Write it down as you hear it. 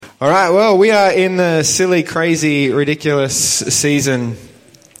All right, well, we are in the silly, crazy, ridiculous season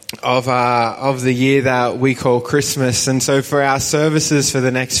of the year that we call Christmas. And so for our services for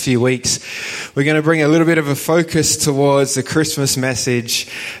the next few weeks, we're going to bring a little bit of a focus towards the Christmas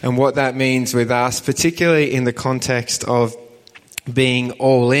message and what that means with us, particularly in the context of being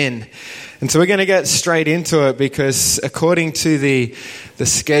all in. And so we're going to get straight into it because according to the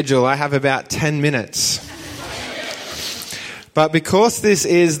schedule, I have about 10 minutes. But because this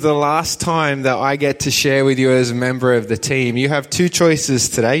is the last time that I get to share with you as a member of the team, you have two choices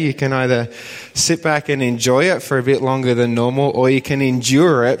today. You can either sit back and enjoy it for a bit longer than normal, or you can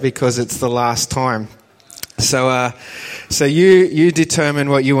endure it because it's the last time. So you determine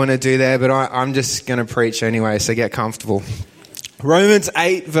what you want to do there, but I'm just going to preach anyway, so get comfortable. Romans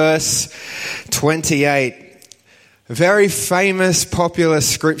 8 verse 28. Very famous, popular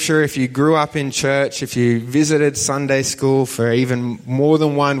scripture. If you grew up in church, if you visited Sunday school for even more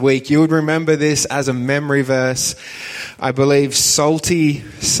than 1 week, you would remember this as a memory verse. I believe Salty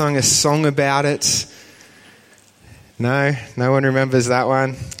sung a song about it. No one remembers that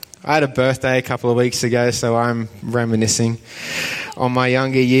one. I had a birthday a couple of weeks ago, so I'm reminiscing on my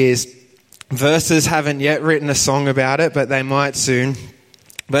younger years. Verses haven't yet written a song about it, but they might soon.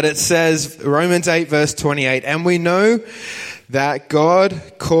 But it says, Romans 8 verse 28, and we know that God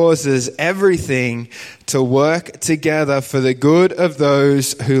causes everything to work together for the good of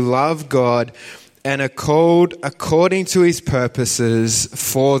those who love God and are called according to his purposes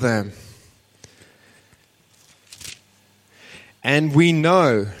for them. And we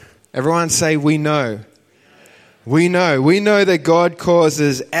know, everyone say we know. We know that God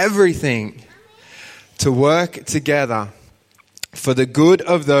causes everything to work together for the good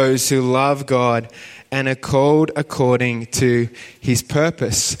of those who love God and are called according to his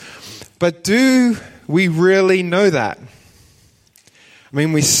purpose. But do we really know that? I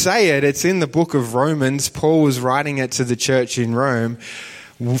mean, we say it, it's in the book of Romans. Paul was writing it to the church in Rome.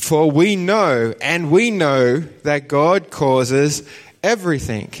 For we know that God causes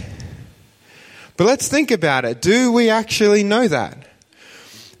everything. But let's think about it. Do we actually know that?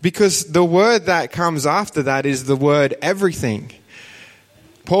 Because the word that comes after that is the word everything.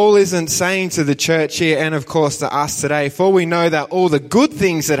 Paul isn't saying to the church here, and of course to us today, for we know that all the good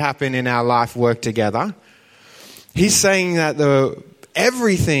things that happen in our life work together. He's saying that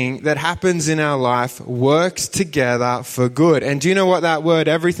everything that happens in our life works together for good. And do you know what that word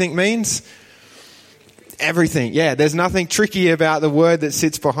everything means? Everything. Yeah, there's nothing tricky about the word that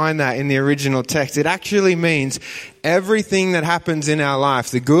sits behind that in the original text. It actually means everything that happens in our life,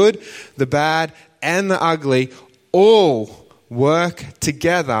 the good, the bad, and the ugly, all work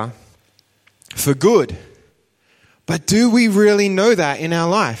together for good. But do we really know that in our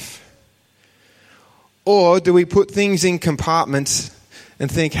life? Or do we put things in compartments and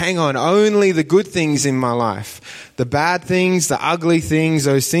think, hang on, only the good things in my life, the bad things, the ugly things,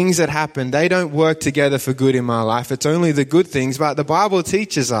 those things that happen, they don't work together for good in my life. It's only the good things. But the Bible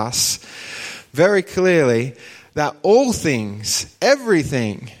teaches us very clearly that all things,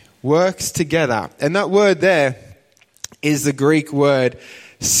 everything works together. And that word there is the Greek word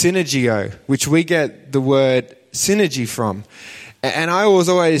synergio, which we get the word synergy from. And I was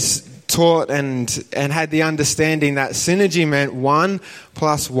always taught and had the understanding that synergy meant 1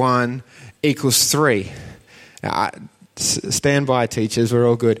 + 1 = 3. Stand by, teachers, we're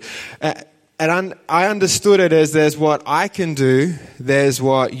all good. And I understood it as there's what I can do, there's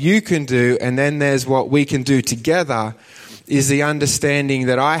what you can do, and then there's what we can do together, is the understanding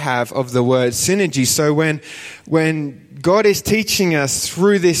that I have of the word synergy. So when God is teaching us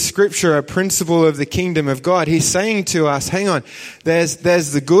through this scripture a principle of the kingdom of God, he's saying to us, hang on, there's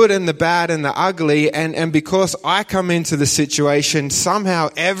the good and the bad and the ugly, and because I come into the situation, somehow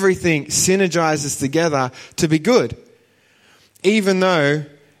everything synergizes together to be good. Even though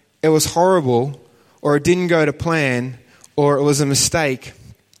it was horrible, or it didn't go to plan, or it was a mistake,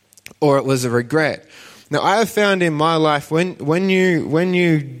 or it was a regret. Now, I have found in my life when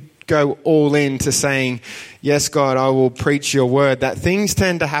you go all in to saying, yes, God, I will preach your word, that things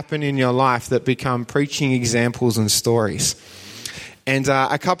tend to happen in your life that become preaching examples and stories. And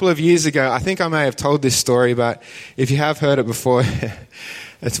a couple of years ago, I think I may have told this story, but if you have heard it before,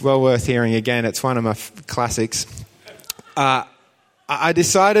 it's well worth hearing again. It's one of my classics. I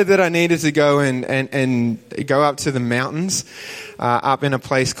decided that I needed to go and go up to the mountains up in a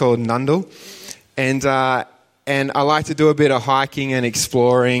place called Nundle. And I like to do a bit of hiking and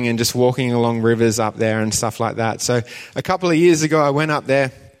exploring and just walking along rivers up there and stuff like that. So a couple of years ago, I went up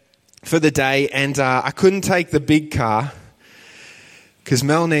there for the day, and I couldn't take the big car because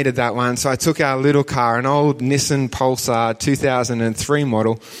Mel needed that one. So I took our little car, an old Nissan Pulsar 2003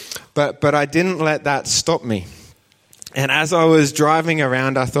 model, but I didn't let that stop me. And as I was driving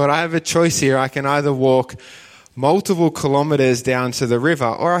around, I thought, I have a choice here. I can either walk multiple kilometers down to the river,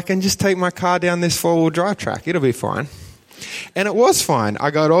 or I can just take my car down this four-wheel drive track. It'll be fine. And it was fine.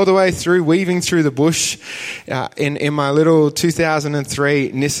 I got all the way through, weaving through the bush in my little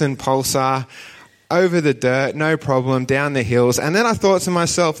 2003 Nissan Pulsar, over the dirt, no problem, down the hills. And then I thought to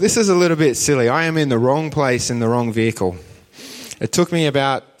myself, this is a little bit silly. I am in the wrong place in the wrong vehicle. It took me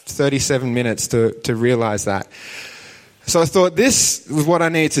about 37 minutes to realize that. So I thought, this is what I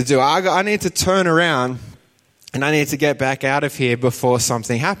need to do. I need to turn around and I need to get back out of here before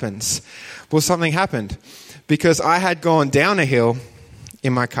something happens. Well, something happened because I had gone down a hill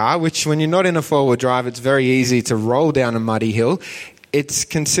in my car, which when you're not in a four-wheel drive, it's very easy to roll down a muddy hill. It's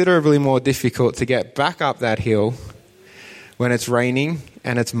considerably more difficult to get back up that hill when it's raining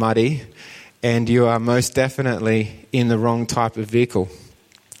and it's muddy and you are most definitely in the wrong type of vehicle.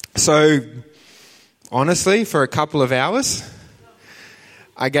 So, honestly, for a couple of hours,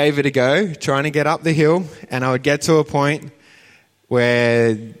 I gave it a go, trying to get up the hill, and I would get to a point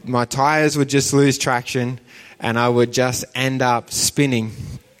where my tires would just lose traction and I would just end up spinning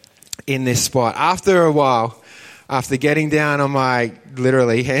in this spot. After a while, after getting down on my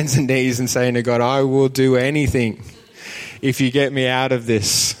literally hands and knees and saying to God, I will do anything if you get me out of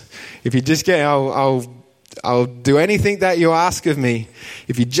this. If you just get, I'll do anything that you ask of me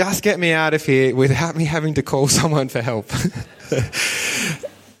if you just get me out of here without me having to call someone for help.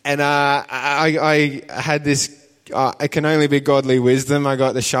 And I had this, it can only be godly wisdom. I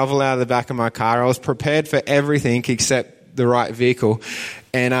got the shovel out of the back of my car. I was prepared for everything except the right vehicle,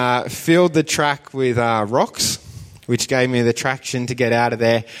 and filled the track with rocks, which gave me the traction to get out of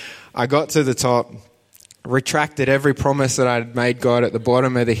there. I got to the top, retracted every promise that I'd made God at the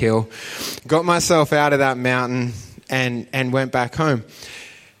bottom of the hill, got myself out of that mountain and went back home.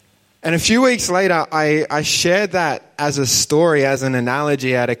 And a few weeks later, I shared that as a story, as an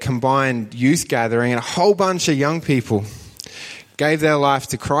analogy at a combined youth gathering, and a whole bunch of young people gave their life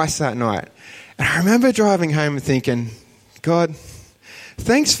to Christ that night. And I remember driving home and thinking, God,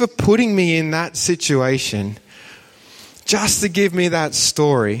 thanks for putting me in that situation just to give me that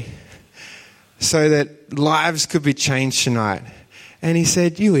story so that lives could be changed tonight. And he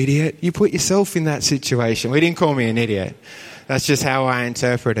said, you idiot, you put yourself in that situation. Well, he didn't call me an idiot. That's just how I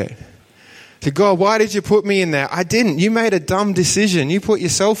interpret it. To God, why did you put me in there? I didn't. You made a dumb decision. You put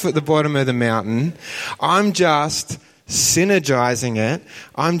yourself at the bottom of the mountain. I'm just synergizing it.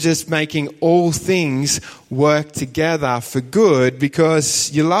 I'm just making all things work together for good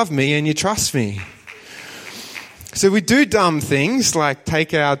because you love me and you trust me. So we do dumb things like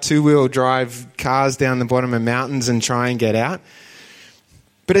take our two-wheel drive cars down the bottom of mountains and try and get out.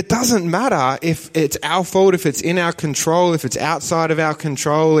 But it doesn't matter if it's our fault, if it's in our control, if it's outside of our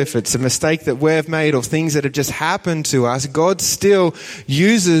control, if it's a mistake that we've made or things that have just happened to us. God still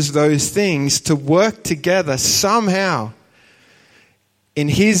uses those things to work together somehow in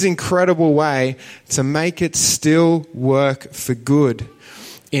His incredible way to make it still work for good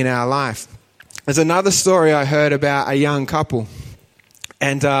in our life. There's another story I heard about a young couple,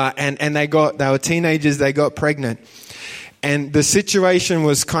 and they were teenagers. They got pregnant. And the situation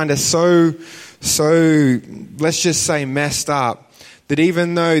was kind of so, let's just say messed up, that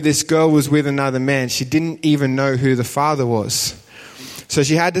even though this girl was with another man, she didn't even know who the father was. So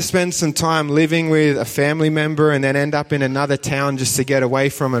she had to spend some time living with a family member and then end up in another town just to get away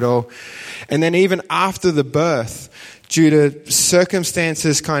from it all. And then even after the birth, due to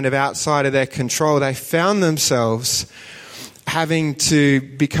circumstances kind of outside of their control, they found themselves having to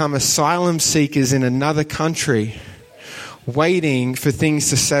become asylum seekers in another country, waiting for things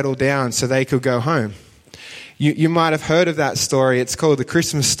to settle down so they could go home. You might have heard of that story. It's called the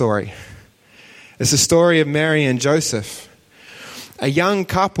Christmas story. It's the story of Mary and Joseph, a young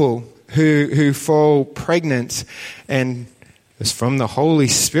couple who fall pregnant, and it's from the Holy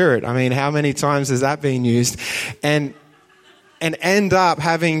Spirit. I mean, how many times has that been used? And end up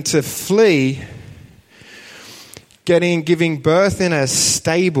having to flee, giving birth in a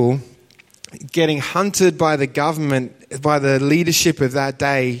stable, getting hunted by the government, by the leadership of that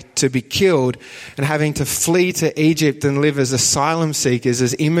day to be killed, and having to flee to Egypt and live as asylum seekers,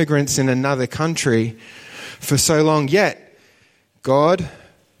 as immigrants in another country for so long. Yet, God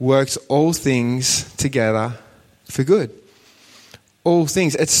works all things together for good. All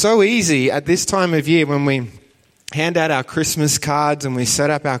things. It's so easy at this time of year when we hand out our Christmas cards and we set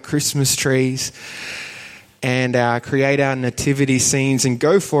up our Christmas trees, and create our nativity scenes and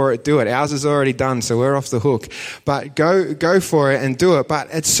go for it, do it. Ours is already done, so we're off the hook. But go for it and do it. But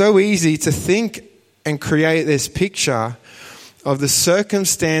it's so easy to think and create this picture of the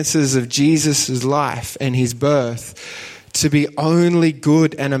circumstances of Jesus' life and his birth to be only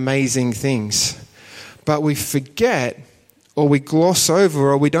good and amazing things. But we forget, or we gloss over,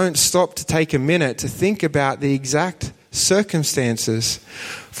 or we don't stop to take a minute to think about the exact circumstances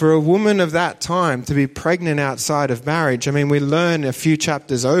for a woman of that time to be pregnant outside of marriage. I mean, we learn a few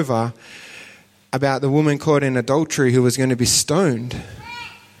chapters over about the woman caught in adultery who was going to be stoned,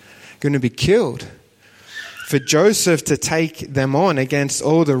 going to be killed. For Joseph to take them on against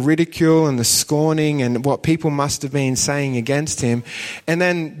all the ridicule and the scorning and what people must have been saying against him. And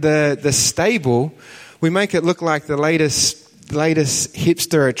then the stable, we make it look like the latest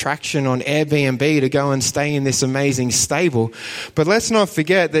hipster attraction on Airbnb to go and stay in this amazing stable. But let's not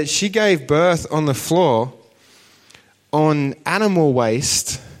forget that she gave birth on the floor on animal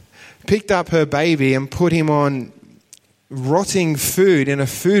waste, picked up her baby and put him on rotting food in a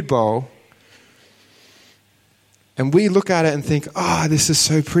food bowl. And we look at it and think, this is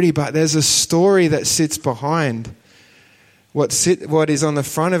so pretty, but there's a story that sits behind what is on the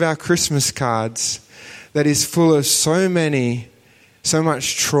front of our Christmas cards that is full of so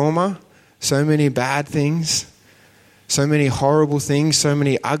much trauma, so many bad things, so many horrible things, so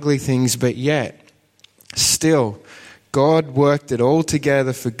many ugly things, but yet, still, God worked it all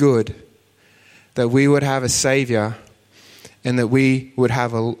together for good, that we would have a Savior and that we would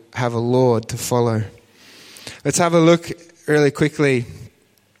have a Lord to follow. Let's have a look really quickly,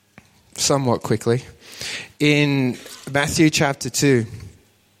 somewhat quickly, in Matthew chapter 2.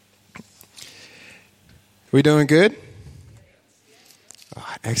 We doing good?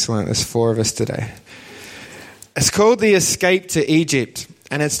 Oh, excellent. There's 4 of us today. It's called The Escape to Egypt,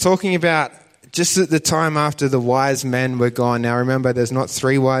 and it's talking about just at the time after the wise men were gone. Now remember, there's not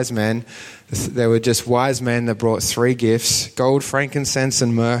 3 wise men. There were just wise men that brought 3 gifts: gold, frankincense,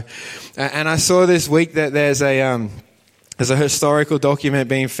 and myrrh. And I saw this week that there's a historical document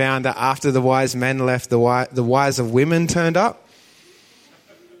being found that after the wise men left, the wiser women turned up.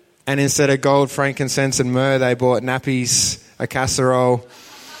 And instead of gold, frankincense, and myrrh, they bought nappies, a casserole,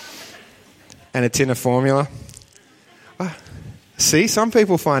 and a tin of formula. See, some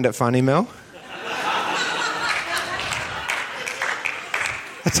people find it funny, Mel.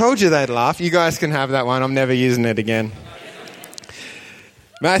 I told you they'd laugh. You guys can have that one. I'm never using it again.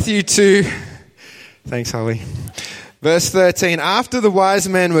 Matthew 2. Thanks, Holly. Verse 13. After the wise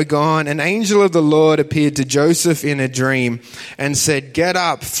men were gone, an angel of the Lord appeared to Joseph in a dream and said, "Get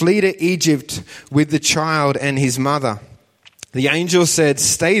up, flee to Egypt with the child and his mother." The angel said,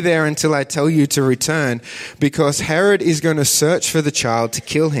 "Stay there until I tell you to return, because Herod is going to search for the child to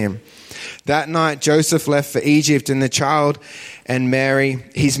kill him." That night, Joseph left for Egypt, and the child and Mary,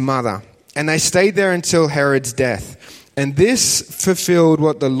 his mother. And they stayed there until Herod's death. And this fulfilled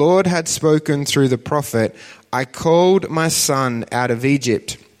what the Lord had spoken through the prophet, "I called my son out of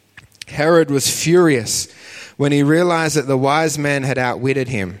Egypt." Herod was furious when he realized that the wise men had outwitted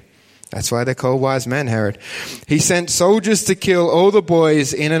him. That's why they're called wise men, Herod. He sent soldiers to kill all the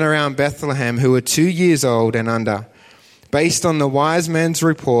boys in and around Bethlehem who were 2 years old and under, based on the wise men's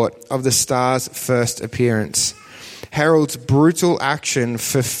report of the star's first appearance. Herod's brutal action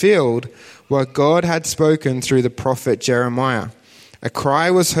fulfilled what God had spoken through the prophet Jeremiah. A cry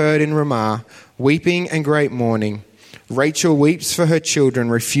was heard in Ramah, weeping and great mourning. Rachel weeps for her children,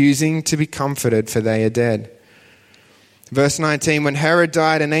 refusing to be comforted, for they are dead. Verse 19, when Herod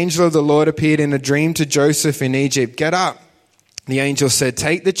died, an angel of the Lord appeared in a dream to Joseph in Egypt. "Get up," the angel said,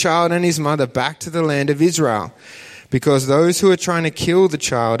 "take the child and his mother back to the land of Israel, because those who are trying to kill the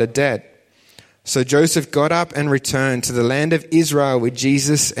child are dead." So Joseph got up and returned to the land of Israel with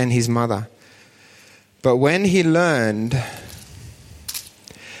Jesus and his mother. But when he learned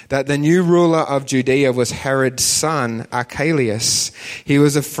that the new ruler of Judea was Herod's son, Archelaus, he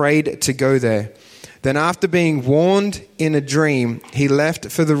was afraid to go there. Then after being warned in a dream, he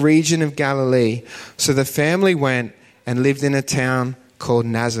left for the region of Galilee. So the family went and lived in a town called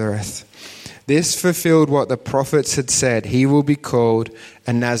Nazareth. This fulfilled what the prophets had said: he will be called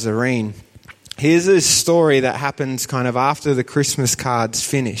a Nazarene. Here's a story that happens kind of after the Christmas cards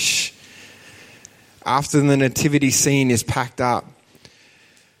finish, after the nativity scene is packed up,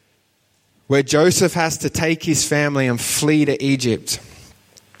 where Joseph has to take his family and flee to Egypt,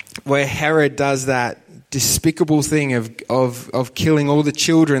 where Herod does that despicable thing of killing all the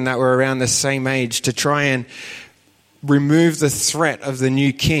children that were around the same age to try and remove the threat of the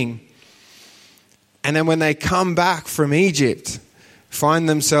new king. And then when they come back from Egypt, find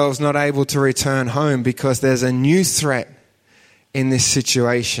themselves not able to return home because there's a new threat in this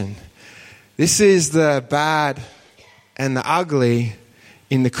situation. This is the bad and the ugly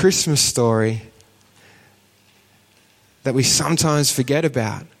in the Christmas story that we sometimes forget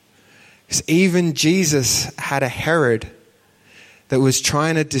about. Because even Jesus had a Herod that was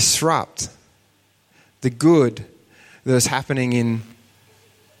trying to disrupt the good that was happening in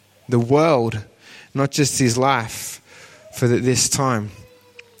the world, not just his life for this time.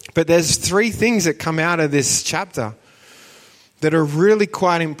 But there's 3 things that come out of this chapter that are really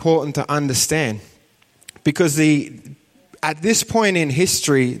quite important to understand. Because at this point in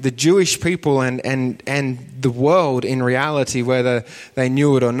history, the Jewish people and the world in reality, whether they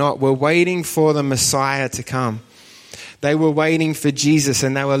knew it or not, were waiting for the Messiah to come. They were waiting for Jesus,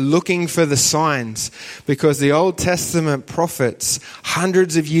 and they were looking for the signs, because the Old Testament prophets,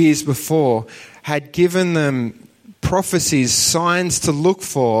 hundreds of years before, had given them prophecies, signs to look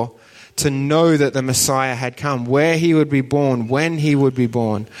for, to know that the Messiah had come, where he would be born, when he would be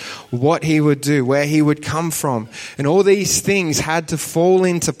born, what he would do, where he would come from. And all these things had to fall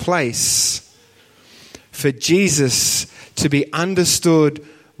into place for Jesus to be understood,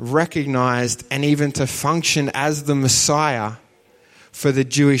 recognized, and even to function as the Messiah for the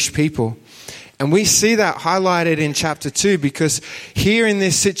Jewish people. And we see that highlighted in chapter 2, because here in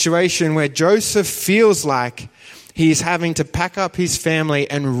this situation where Joseph feels like he's having to pack up his family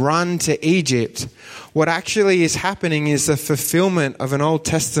and run to Egypt, what actually is happening is the fulfillment of an Old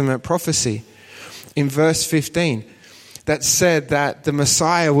Testament prophecy in verse 15 that said that the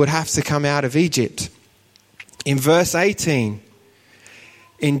Messiah would have to come out of Egypt. In verse 18,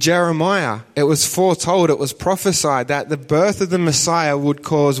 in Jeremiah, it was foretold, it was prophesied that the birth of the Messiah would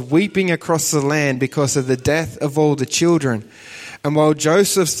cause weeping across the land because of the death of all the children. And while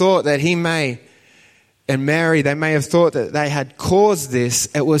Joseph thought that and Mary, they may have thought that they had caused this,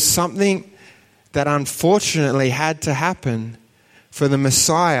 it was something that unfortunately had to happen for the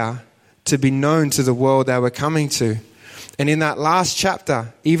Messiah to be known to the world they were coming to. And in that last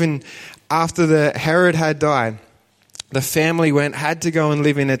chapter, even after the Herod had died, the family had to go and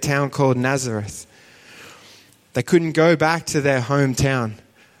live in a town called Nazareth. They couldn't go back to their hometown.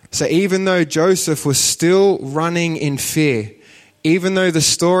 So even though Joseph was still running in fear, even though the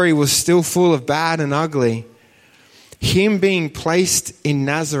story was still full of bad and ugly, him being placed in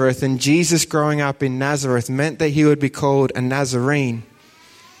Nazareth and Jesus growing up in Nazareth meant that he would be called a Nazarene,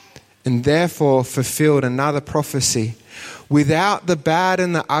 and therefore fulfilled another prophecy. Without the bad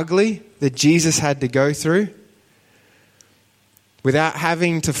and the ugly that Jesus had to go through, without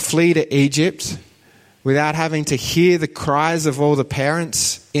having to flee to Egypt, without having to hear the cries of all the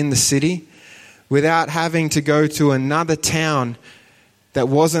parents in the city, without having to go to another town that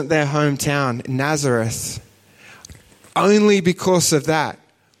wasn't their hometown, Nazareth, only because of that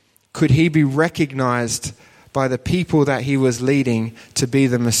could he be recognized by the people that he was leading to be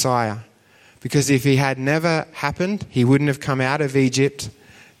the Messiah. Because if he had never happened, he wouldn't have come out of Egypt.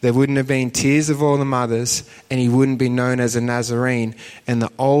 There wouldn't have been tears of all the mothers, and he wouldn't be known as a Nazarene. And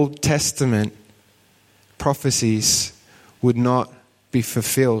the Old Testament prophecies would not be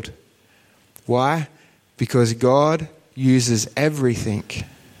fulfilled. Why? Because God uses everything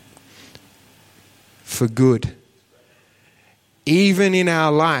for good. Even in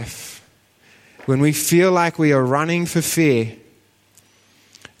our life, when we feel like we are running for fear,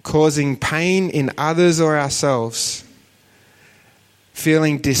 causing pain in others or ourselves,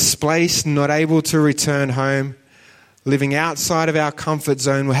 feeling displaced, not able to return home, living outside of our comfort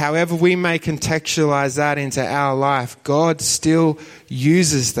zone, however we may contextualize that into our life, God still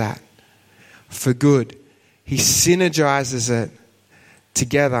uses that for good. He synergizes it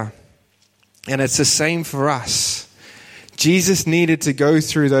together. And it's the same for us. Jesus needed to go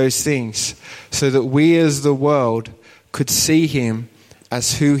through those things so that we as the world could see him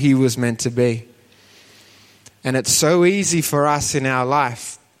as who he was meant to be. And it's so easy for us in our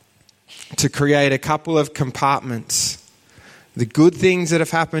life to create a couple of compartments. The good things that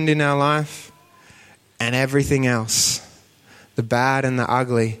have happened in our life and everything else. The bad and the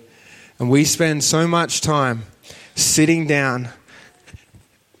ugly. And we spend so much time sitting down,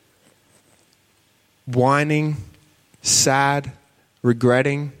 whining, sad,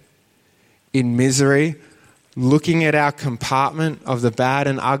 regretting, in misery, looking at our compartment of the bad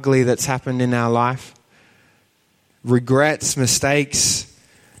and ugly that's happened in our life. Regrets, mistakes,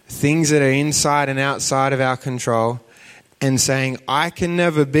 things that are inside and outside of our control, and saying, I can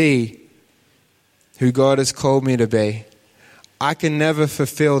never be who God has called me to be. I can never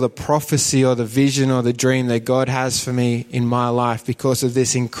fulfill the prophecy or the vision or the dream that God has for me in my life because of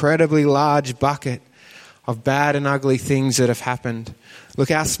this incredibly large bucket of bad and ugly things that have happened. Look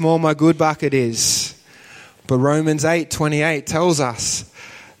how small my good bucket is. But Romans 8:28 tells us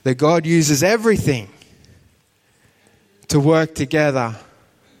that God uses everything to work together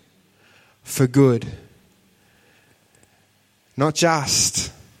for good. Not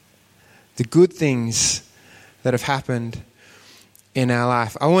just the good things that have happened in our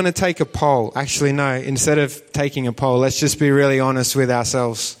life. I want to take a poll. Actually, no, instead of taking a poll, let's just be really honest with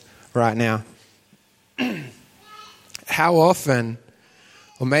ourselves right now. How often,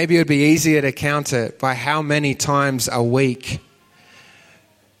 or maybe it would be easier to count it by how many times a week,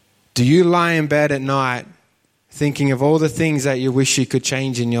 do you lie in bed at night thinking of all the things that you wish you could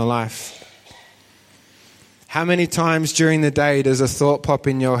change in your life? How many times during the day does a thought pop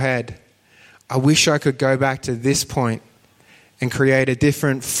in your head? I wish I could go back to this point and create a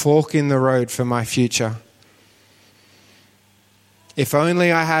different fork in the road for my future. If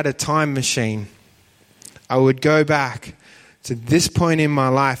only I had a time machine, I would go back to this point in my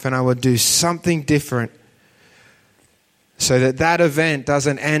life and I would do something different so that that event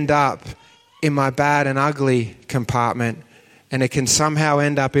doesn't end up in my bad and ugly compartment, and it can somehow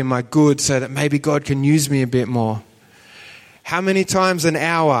end up in my good so that maybe God can use me a bit more. How many times an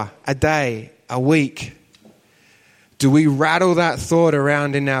hour, a day, a week, do we rattle that thought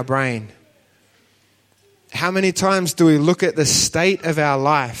around in our brain? How many times do we look at the state of our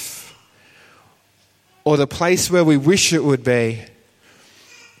life or the place where we wish it would be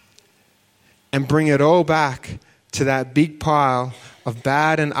and bring it all back to that big pile of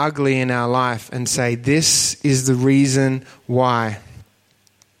bad and ugly in our life and say, this is the reason why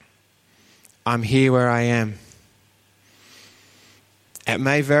I'm here where I am? It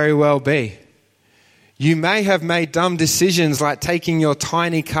may very well be. You may have made dumb decisions like taking your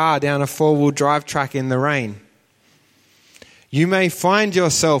tiny car down a 4-wheel drive track in the rain. You may find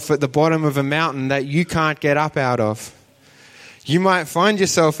yourself at the bottom of a mountain that you can't get up out of. You might find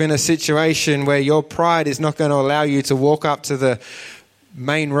yourself in a situation where your pride is not going to allow you to walk up to the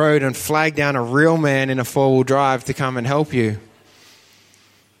main road and flag down a real man in a 4-wheel drive to come and help you.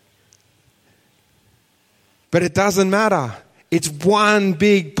 But it doesn't matter. It's one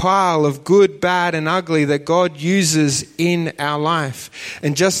big pile of good, bad, and ugly that God uses in our life.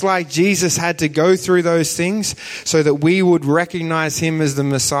 And just like Jesus had to go through those things so that we would recognize him as the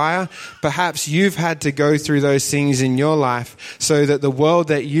Messiah, perhaps you've had to go through those things in your life so that the world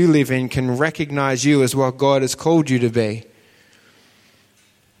that you live in can recognize you as what God has called you to be.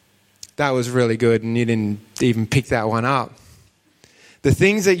 That was really good, and you didn't even pick that one up. The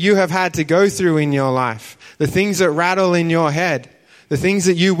things that you have had to go through in your life, the things that rattle in your head, the things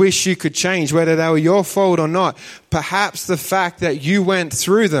that you wish you could change, whether they were your fault or not, perhaps the fact that you went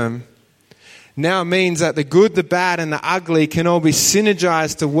through them now means that the good, the bad, and the ugly can all be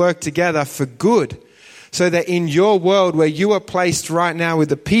synergized to work together for good. So that in your world where you are placed right now with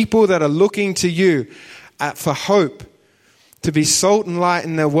the people that are looking to you for hope, to be salt and light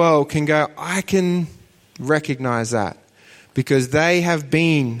in their world, can go, I can recognize that. Because they have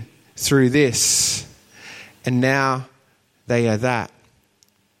been through this, and now they are that.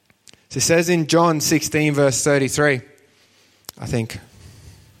 So it says in John 16, verse 33, I think.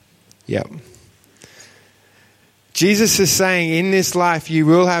 Yep. Jesus is saying, in this life you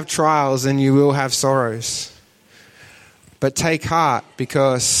will have trials and you will have sorrows. But take heart,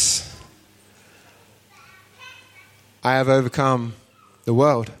 because I have overcome the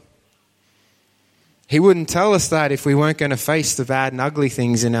world. He wouldn't tell us that if we weren't going to face the bad and ugly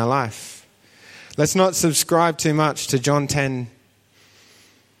things in our life. Let's not subscribe too much to John 10.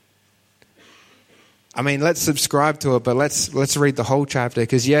 I mean, let's subscribe to it, but let's read the whole chapter.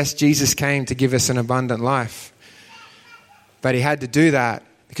 Because yes, Jesus came to give us an abundant life. But he had to do that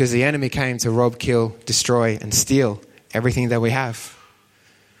because the enemy came to rob, kill, destroy, and steal everything that we have.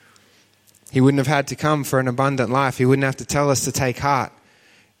 He wouldn't have had to come for an abundant life. He wouldn't have to tell us to take heart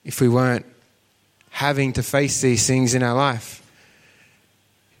if we weren't having to face these things in our life.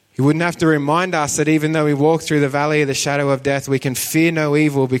 He wouldn't have to remind us that even though we walk through the valley of the shadow of death, we can fear no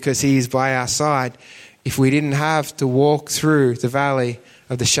evil because he is by our side, if we didn't have to walk through the valley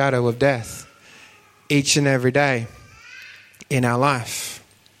of the shadow of death each and every day in our life.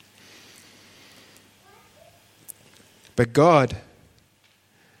 But God,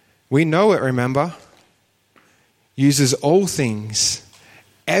 we know it, remember, uses all things,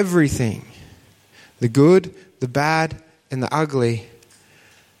 everything, the good, the bad, and the ugly,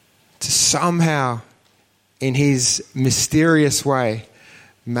 to somehow, in his mysterious way,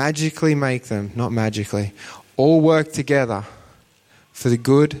 magically make them, not magically, all work together for the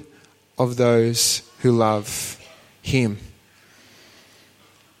good of those who love him.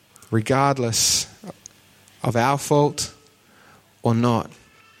 Regardless of our fault or not.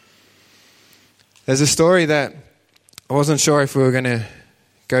 There's a story that I wasn't sure if we were going to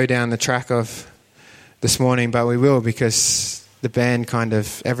go down the track of this morning, but we will, because the band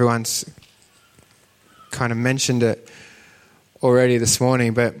everyone's kind of mentioned it already this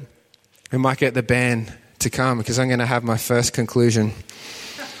morning, but we might get the band to come because I'm going to have my first conclusion.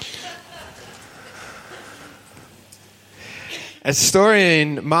 It's a story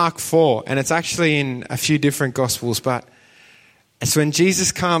in Mark 4, and it's actually in a few different Gospels, but it's when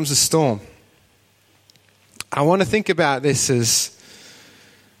Jesus calms a storm. I want to think about this as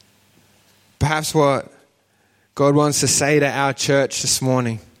perhaps what God wants to say to our church this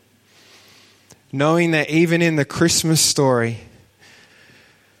morning. Knowing that even in the Christmas story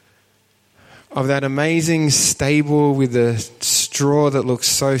of that amazing stable with the straw that looks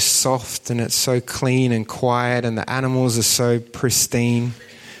so soft and it's so clean and quiet and the animals are so pristine,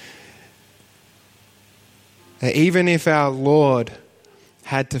 that even if our Lord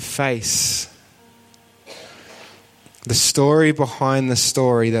had to face the story behind the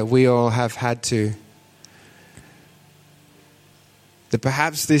story that we all have had to, that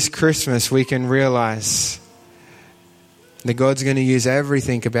perhaps this Christmas we can realize that God's going to use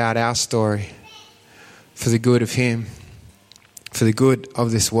everything about our story for the good of Him, for the good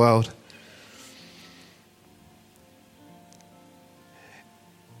of this world.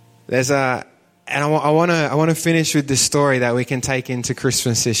 I want to finish with this story that we can take into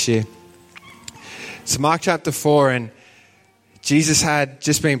Christmas this year. It's Mark chapter 4, and Jesus had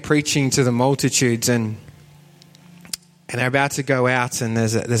just been preaching to the multitudes, and they're about to go out, and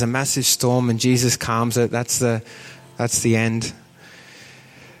there's a massive storm, and Jesus calms it. That's the end.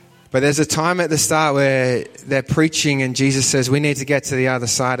 But there's a time at the start where they're preaching, and Jesus says, "We need to get to the other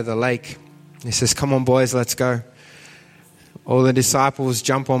side of the lake." He says, "Come on, boys, let's go." All the disciples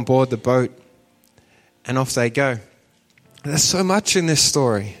jump on board the boat, and off they go. There's so much in this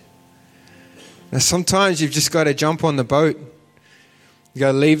story. Now, sometimes you've just got to jump on the boat. You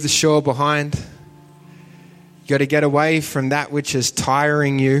got to leave the shore behind. You got to get away from that which is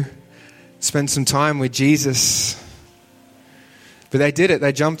tiring you. Spend some time with Jesus. But they did it.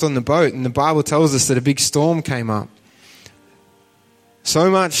 They jumped on the boat, and the Bible tells us that a big storm came up.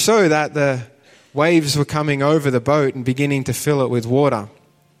 So much so that the waves were coming over the boat and beginning to fill it with water.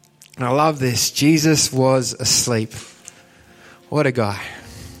 And I love this. Jesus was asleep. What a guy.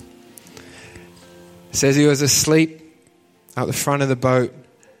 It says he was asleep at the front of the boat,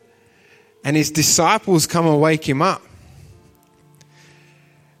 and his disciples come and wake him up.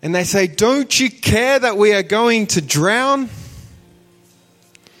 And they say, "Don't you care that we are going to drown?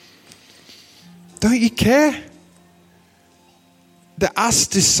 Don't you care that us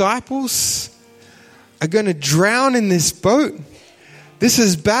disciples are going to drown in this boat? This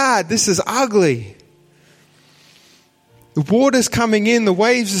is bad. This is ugly. The water's coming in. The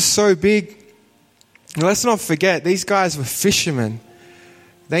waves are so big." And let's not forget, these guys were fishermen.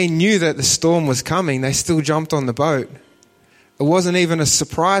 They knew that the storm was coming. They still jumped on the boat. It wasn't even a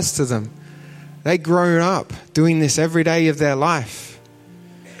surprise to them. They'd grown up doing this every day of their life.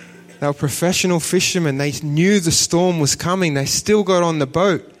 They were professional fishermen. They knew the storm was coming. They still got on the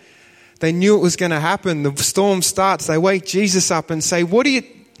boat. They knew it was going to happen. The storm starts. They wake Jesus up and say, why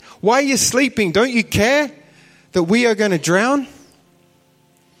are you sleeping? Don't you care that we are going to drown?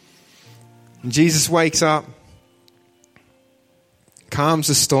 And Jesus wakes up, calms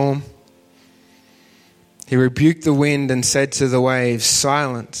the storm. He rebuked the wind and said to the waves,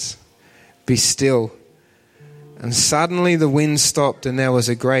 "Silence, be still." And suddenly the wind stopped and there was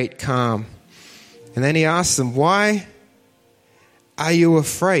a great calm. And then he asked them, "Why are you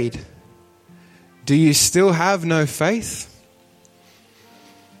afraid? Do you still have no faith?"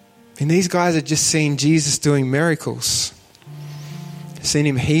 And these guys had just seen Jesus doing miracles. Seen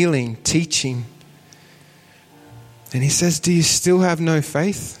him healing, teaching. And he says, "Do you still have no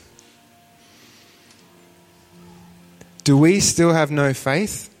faith?" Do we still have no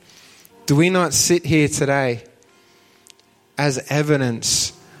faith? Do we not sit here today as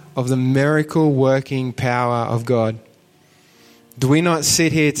evidence of the miracle working power of God? Do we not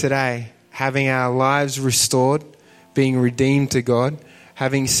sit here today having our lives restored, being redeemed to God,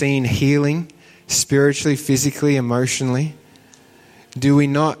 having seen healing spiritually, physically, emotionally? Do we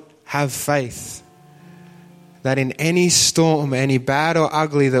not have faith that in any storm, any bad or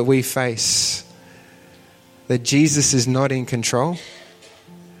ugly that we face, that Jesus is not in control?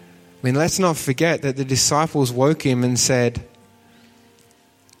 I mean, let's not forget that the disciples woke him and said,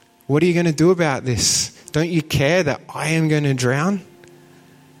 "What are you going to do about this? Don't you care that I am going to drown?"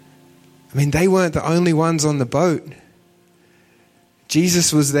 I mean, they weren't the only ones on the boat.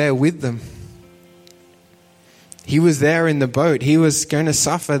 Jesus was there with them. He was there in the boat. He was going to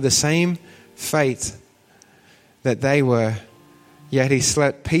suffer the same fate that they were. Yet he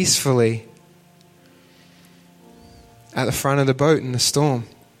slept peacefully at the front of the boat in the storm.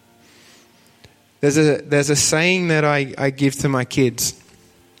 There's a saying that I give to my kids.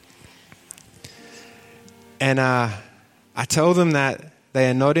 And I tell them that they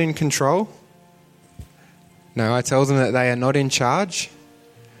are not in control. No, I tell them that they are not in charge,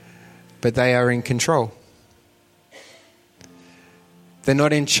 but they are in control. They're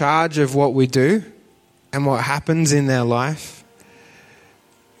not in charge of what we do and what happens in their life,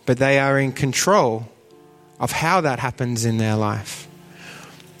 but they are in control of how that happens in their life.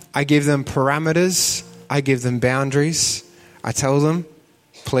 I give them parameters. I give them boundaries. I tell them,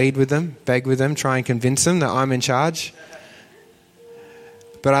 plead with them, beg with them, try and convince them that I'm in charge.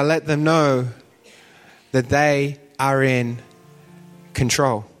 But I let them know that they are in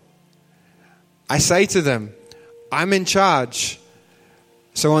control. I say to them, I'm in charge.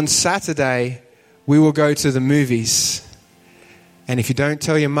 So on Saturday, we will go to the movies. And if you don't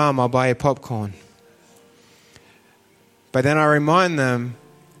tell your mum, I'll buy you popcorn. But then I remind them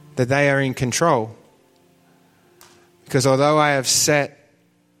that they are in control. Because although I have set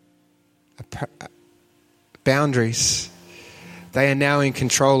boundaries, they are now in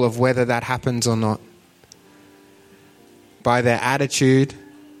control of whether that happens or not. By their attitude,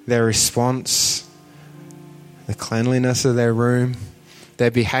 their response, the cleanliness of their room, their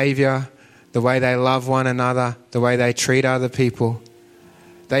behavior, the way they love one another, the way they treat other people.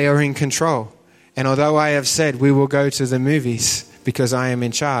 They are in control. And although I have said we will go to the movies because I am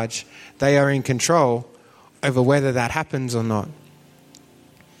in charge, they are in control over whether that happens or not.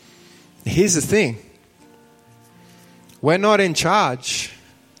 Here's the thing. We're not in charge.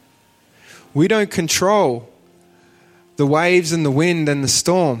 We don't control the waves and the wind and the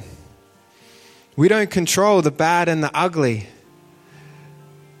storm. We don't control the bad and the ugly.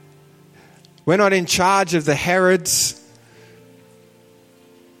 We're not in charge of the Herods,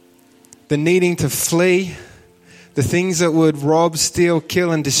 the needing to flee, the things that would rob, steal,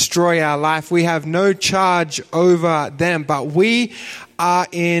 kill, and destroy our life. We have no charge over them, but we are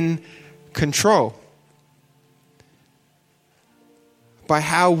in control by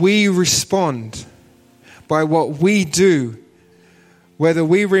how we respond, by what we do, whether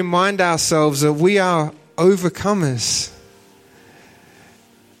we remind ourselves that we are overcomers,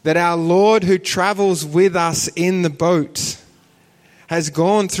 that our Lord who travels with us in the boat has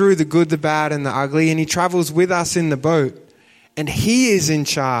gone through the good, the bad, and the ugly, and he travels with us in the boat, and he is in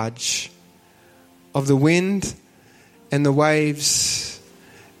charge of the wind and the waves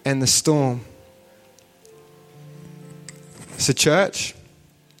and the storm. So church,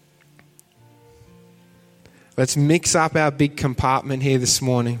 let's mix up our big compartment here this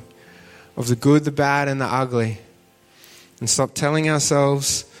morning of the good, the bad, and the ugly, and stop telling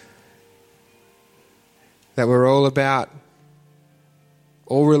ourselves that we're all about,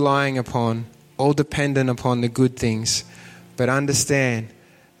 all relying upon, all dependent upon the good things. But understand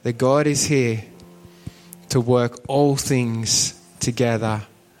that God is here to work all things together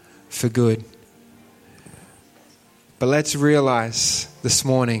for good. But let's realize this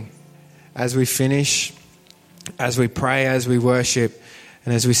morning, as we finish, as we pray, as we worship,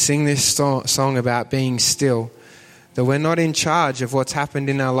 and as we sing this song about being still, that we're not in charge of what's happened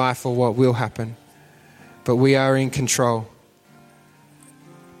in our life or what will happen, but we are in control.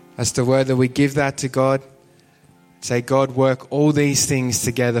 As to whether we give that to God, say, God, work all these things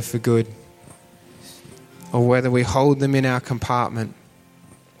together for good, or whether we hold them in our compartment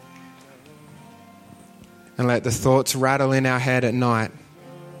and let the thoughts rattle in our head at night,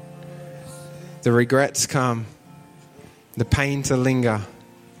 the regrets come, the pain to linger,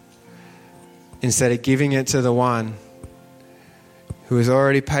 instead of giving it to the one who has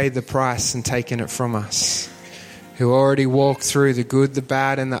already paid the price and taken it from us, who already walked through the good, the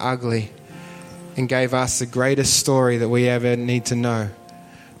bad, and the ugly, and gave us the greatest story that we ever need to know.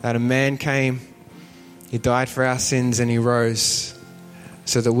 That a man came, he died for our sins, and he rose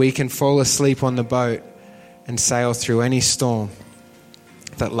so that we can fall asleep on the boat and sail through any storm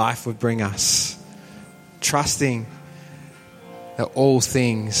that life would bring us, trusting that all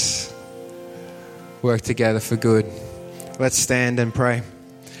things work together for good. Let's stand and pray.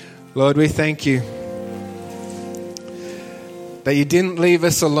 Lord, we thank you that you didn't leave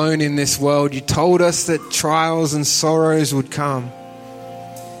us alone in this world. You told us that trials and sorrows would come,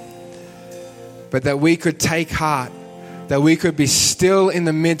 but that we could take heart, that we could be still in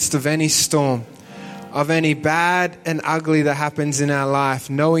the midst of any storm, of any bad and ugly that happens in our life,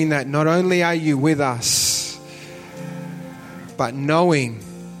 knowing that not only are you with us, but knowing,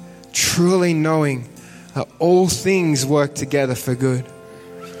 truly knowing that all things work together for good.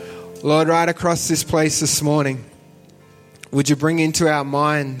 Lord, right across this place this morning, would you bring into our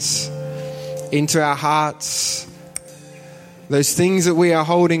minds, into our hearts, those things that we are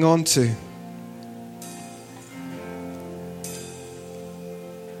holding on to,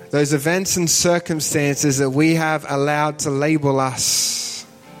 those events and circumstances that we have allowed to label us.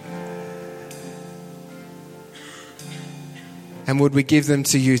 And would we give them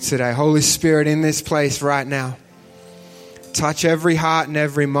to you today? Holy Spirit, in this place right now, touch every heart and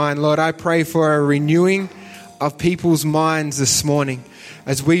every mind. Lord, I pray for a renewing of people's minds this morning.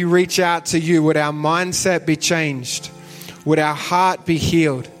 As we reach out to you, would our mindset be changed? Would our heart be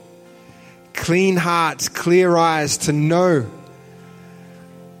healed? Clean hearts, clear eyes to know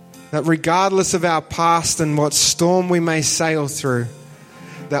that regardless of our past and what storm we may sail through,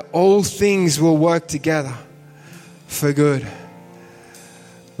 that all things will work together for good.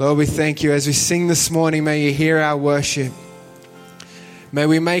 Lord, we thank you. As we sing this morning, may you hear our worship. May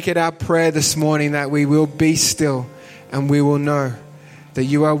we make it our prayer this morning that we will be still and we will know that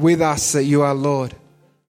you are with us, that you are Lord.